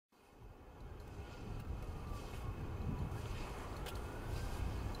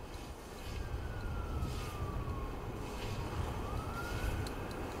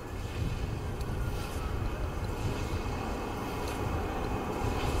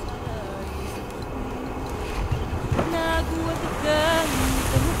água que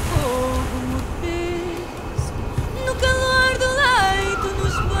canta no fogo mortisco, no calor do leito,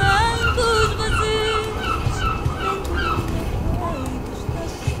 nos bancos vazios, dentro do meu peito está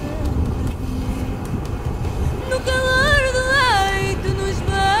sempre comigo. No calor do leito, nos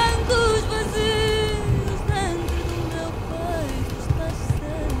bancos vazios, dentro do meu peito está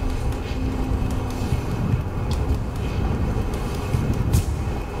sempre comigo.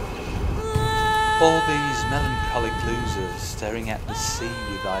 All these melancholic losers staring at the sea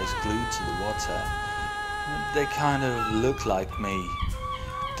with eyes glued to the water, they kind of look like me.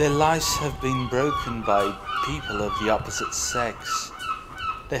 Their lives have been broken by people of the opposite sex.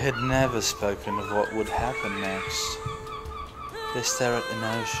 They had never spoken of what would happen next. They stare at an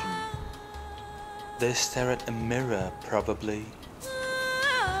ocean. They stare at a mirror, probably.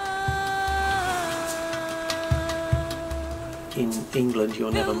 In England,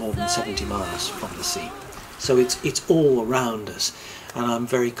 you're never more than 70 miles from the sea. So it's all around us. And I'm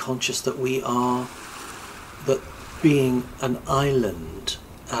very conscious that that being an island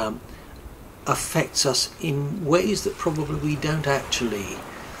affects us in ways that probably we don't actually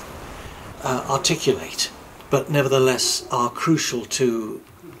articulate, but nevertheless are crucial to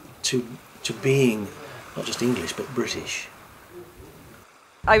being not just English but British.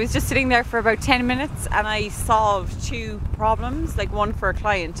 I was just sitting there for about 10 minutes and I solved two problems, like one for a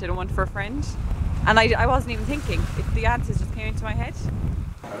client and one for a friend. And I wasn't even thinking, if the answers just came into my head.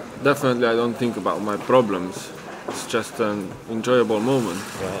 Definitely I don't think about my problems. It's just an enjoyable moment.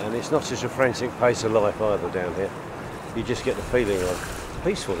 Yeah, and it's not such a frantic pace of life either down here. You just get the feeling of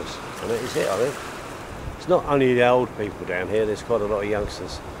peacefulness, and that is it, I think. It's not only the old people down here, there's quite a lot of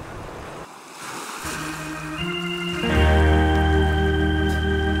youngsters.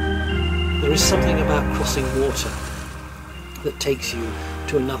 There is something about crossing water that takes you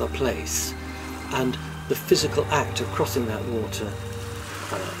to another place, and the physical act of crossing that water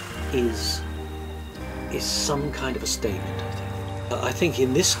is some kind of a statement, I think. I think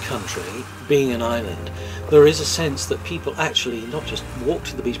in this country, being an island, there is a sense that people actually not just walk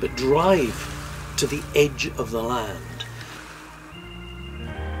to the beach but drive to the edge of the land.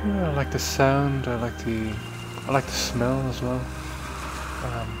 Yeah, I like the sound, I like the smell as well.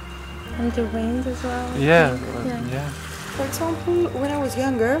 And the wind as well. Yeah. For example, when I was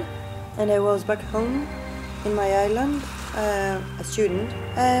younger and I was back home in my island, a student,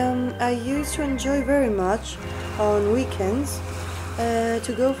 I used to enjoy very much on weekends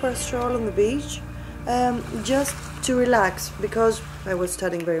to go for a stroll on the beach, just to relax, because I was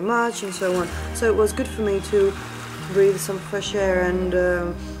studying very much and so on. So it was good for me to breathe some fresh air and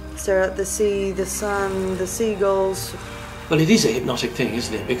stare at the sea, the sun, the seagulls. Well, it is a hypnotic thing,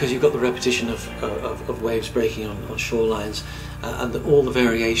 isn't it? Because you've got the repetition of waves breaking on shorelines and all the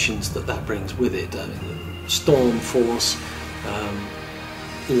variations that brings with it. Storm force,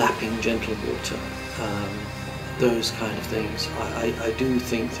 lapping gentle water, those kind of things. I do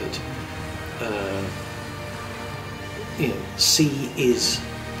think that sea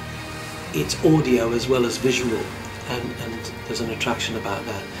it's audio as well as visual, and there's an attraction about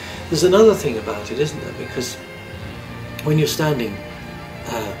that. There's another thing about it, isn't there? Because when you're standing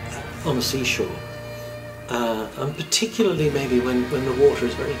on a seashore, and particularly maybe when the water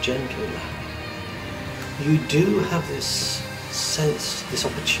is very gentle, you do have this sense, this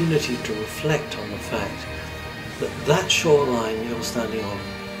opportunity to reflect on the fact that shoreline you're standing on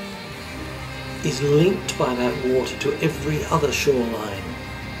is linked by that water to every other shoreline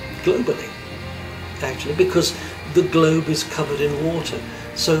globally, actually, because the globe is covered in water.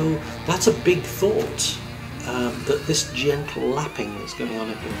 So that's a big thought, that this gentle lapping that's going on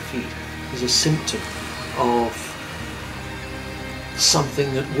at your feet is a symptom of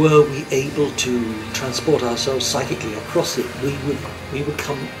something that, were we able to transport ourselves psychically across it, we would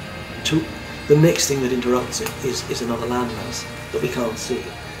come to the next thing that interrupts it is another landmass that we can't see,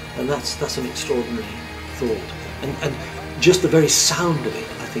 and that's an extraordinary thought, and just the very sound of it,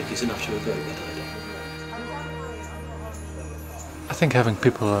 I think, is enough to evoke that idea. I think having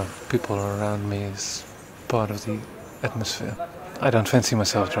people around me is part of the atmosphere. I don't fancy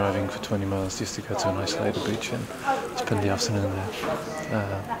myself driving for 20 miles just to go to an isolated beach and spend the afternoon there.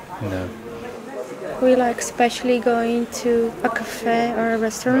 No. We like especially going to a cafe or a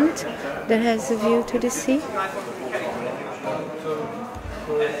restaurant that has a view to the sea.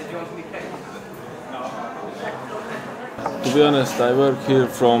 To be honest, I work here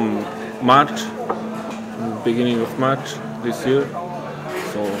from March, beginning of March this year,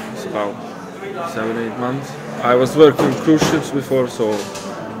 so it's about 7-8 months. I was working cruise ships before, so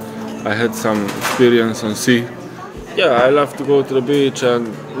I had some experience on sea. Yeah, I love to go to the beach, and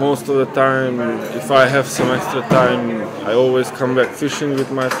most of the time, if I have some extra time, I always come back fishing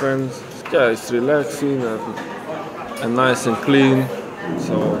with my friends. Yeah, it's relaxing and nice and clean.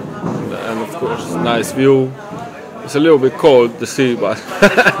 So, and of course, nice view. It's a little bit cold, the sea, but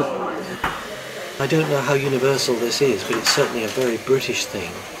I don't know how universal this is, but it's certainly a very British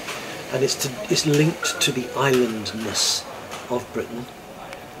thing, and it's linked to the islandness of Britain,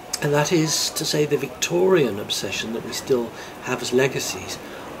 and that is to say the Victorian obsession that we still have as legacies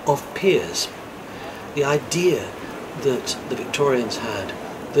of piers. The idea that the Victorians had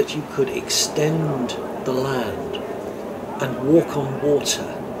that you could extend the land and walk on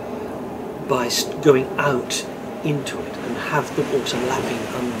water by going out into it and have the water lapping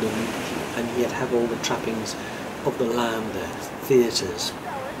underneath you, and yet have all the trappings of the land there, theatres,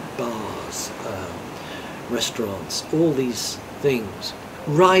 bars, restaurants, all these things.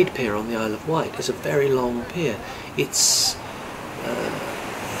 Ryde Pier on the Isle of Wight is a very long pier. It's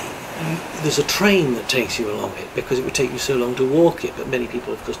there's a train that takes you along it because it would take you so long to walk it, but many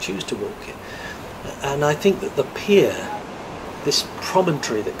people of course choose to walk it. And I think that the pier, this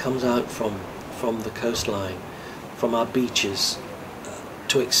promontory that comes out from the coastline, from our beaches,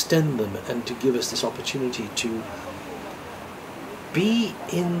 to extend them and to give us this opportunity to be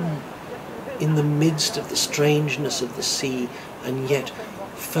in the midst of the strangeness of the sea and yet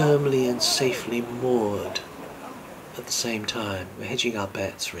firmly and safely moored at the same time. We're hedging our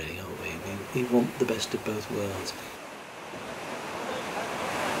bets, really, aren't we? We want the best of both worlds.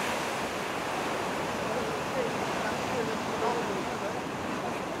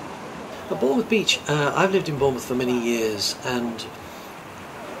 At Bournemouth Beach, I've lived in Bournemouth for many years, and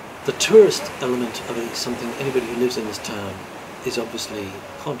the tourist element of it is something anybody who lives in this town is obviously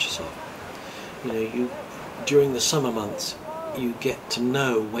conscious of. You know, during the summer months, you get to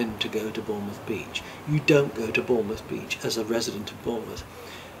know when to go to Bournemouth Beach. You don't go to Bournemouth Beach as a resident of Bournemouth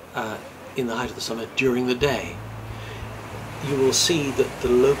in the height of the summer during the day. You will see that the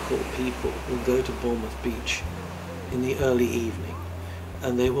local people will go to Bournemouth Beach in the early evening,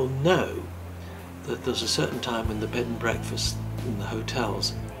 and they will know that there's a certain time when the bed and breakfast in the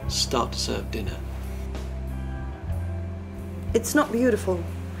hotels start to serve dinner. It's not beautiful,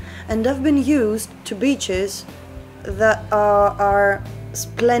 and I've been used to beaches that are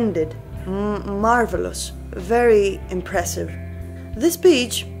splendid, marvelous, very impressive. This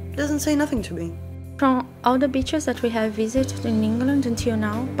beach doesn't say nothing to me. From all the beaches that we have visited in England until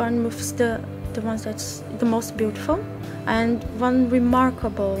now, Bournemouth's the one that's the most beautiful. And one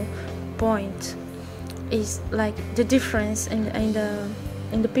remarkable point is like the difference in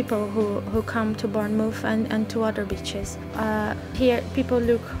the people who come to Bournemouth and to other beaches. Here people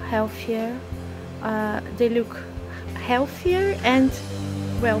look healthier, they look healthier and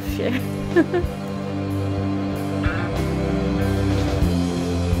wealthier.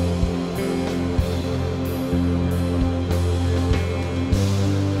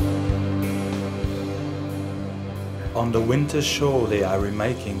 On the winter shore they are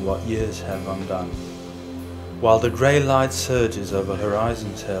remaking what years have undone. While the grey light surges over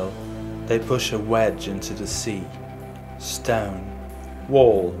Horizon's hill, they push a wedge into the sea. Stone,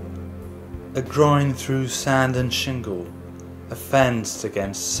 wall, a groin through sand and shingle, a fence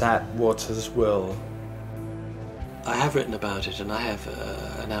against sad water's will. I have written about it, and I have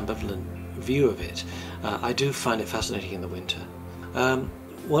an ambivalent view of it. I do find it fascinating in the winter.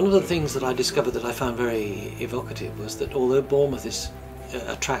 One of the things that I discovered that I found very evocative was that although Bournemouth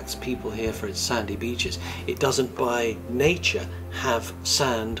attracts people here for its sandy beaches, it doesn't by nature have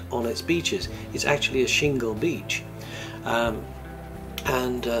sand on its beaches. It's actually a shingle beach.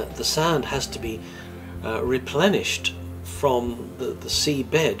 And the sand has to be replenished from the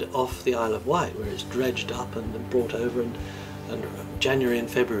seabed off the Isle of Wight, where it's dredged up and brought over, and January and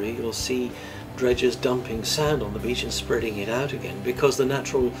February you'll see dredgers dumping sand on the beach and spreading it out again, because the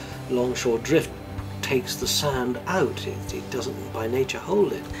natural longshore drift takes the sand out. It doesn't by nature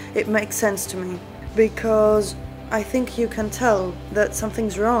hold it. It makes sense to me, because I think you can tell that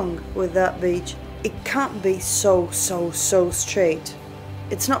something's wrong with that beach. It can't be so straight.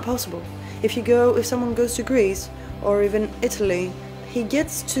 It's not possible. If someone goes to Greece or even Italy, he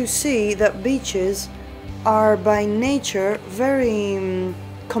gets to see that beaches are by nature very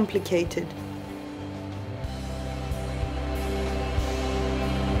complicated.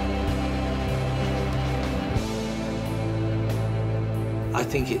 I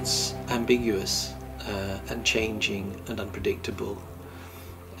think it's ambiguous and changing and unpredictable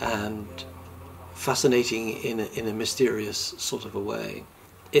and fascinating in a mysterious sort of a way.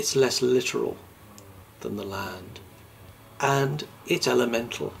 It's less literal than the land, and it's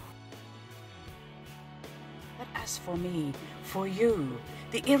elemental. But as for me, for you,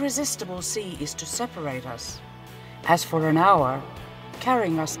 the irresistible sea is to separate us. As for an hour,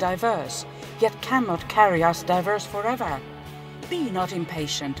 carrying us diverse, yet cannot carry us diverse forever. Be not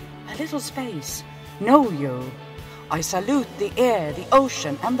impatient, a little space. Know you, I salute the air, the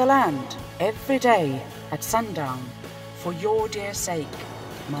ocean, and the land every day at sundown, for your dear sake,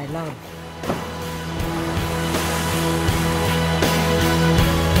 my love.